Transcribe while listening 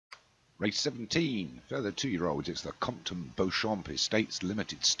Race 17, further 2-year-olds. It's the Compton Beauchamp Estates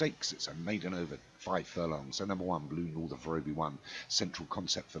Limited Stakes. It's a maiden over 5 furlongs. So number 1, Blue Norther for Obi-Wan. Central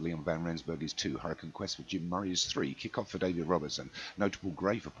Concept for Leon Van Rensburg is 2. Hurricane Quest for Jim Murray is 3. Kick-off for David Robertson. Notable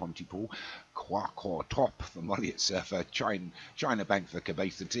Grey for Pontypool. Quaquaw Top for Molliet Surfer. China Bank for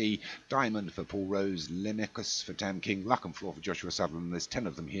Cabeza T. Diamond for Paul Rose. Lemicus for Tam King. Luck and Floor for Joshua Sutherland. There's 10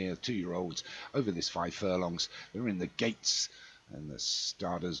 of them here, 2-year-olds over this 5 furlongs. They're in the gates, and the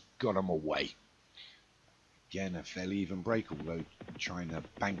starters got them away. Again, a fairly even break, although China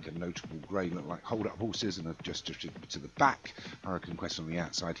Bank and Notable Grey look like hold-up horses and have just drifted to the back. Hurricane Quest on the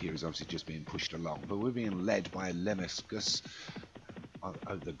outside here is obviously just being pushed along, but we're being led by Lemicus.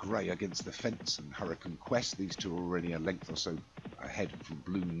 The Grey against the fence and Hurricane Quest. These two are already a length or so ahead from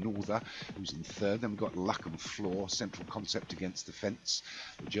Blue Norther, who's in 3rd. Then we've got Luck and Floor, Central Concept against the fence.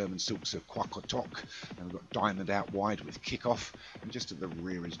 The German Silks of Quaquatok. And we've got Diamond out wide with Kickoff. And just at the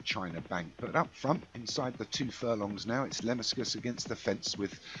rear is China Bank. But up front, inside the 2 furlongs now, it's Lemicus against the fence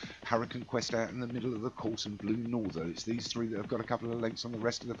with Hurricane Quest out in the middle of the course and Blue Norther. It's these 3 that have got a couple of lengths on the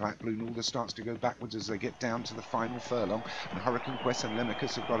rest of the pack. Blue Norther starts to go backwards as they get down to the final furlong. And Hurricane Quest and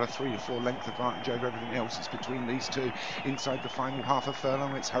Lemicus have got a 3 to 4 length advantage over everything else. It's between these 2. Inside the final half a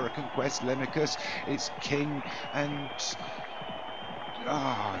furlong, it's Hurricane Quest, Lemicus, it's King, and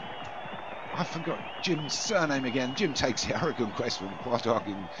I forgot Jim's surname again. Jim takes the Hurricane Quest from Quatok.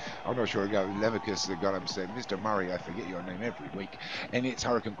 I'm not sure I go with Lemicus that got him said, Mr. Murray, I forget your name every week. And it's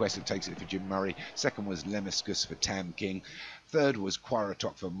Hurricane Quest that takes it for Jim Murray. 2nd was Lemicus for Tam King. 3rd was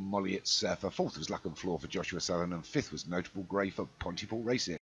Quaquatok for Molliet Surfer. 4th was Luck and Floor for Joshua Sutherland. And 5th was Notable Grey for Pontypool Racing.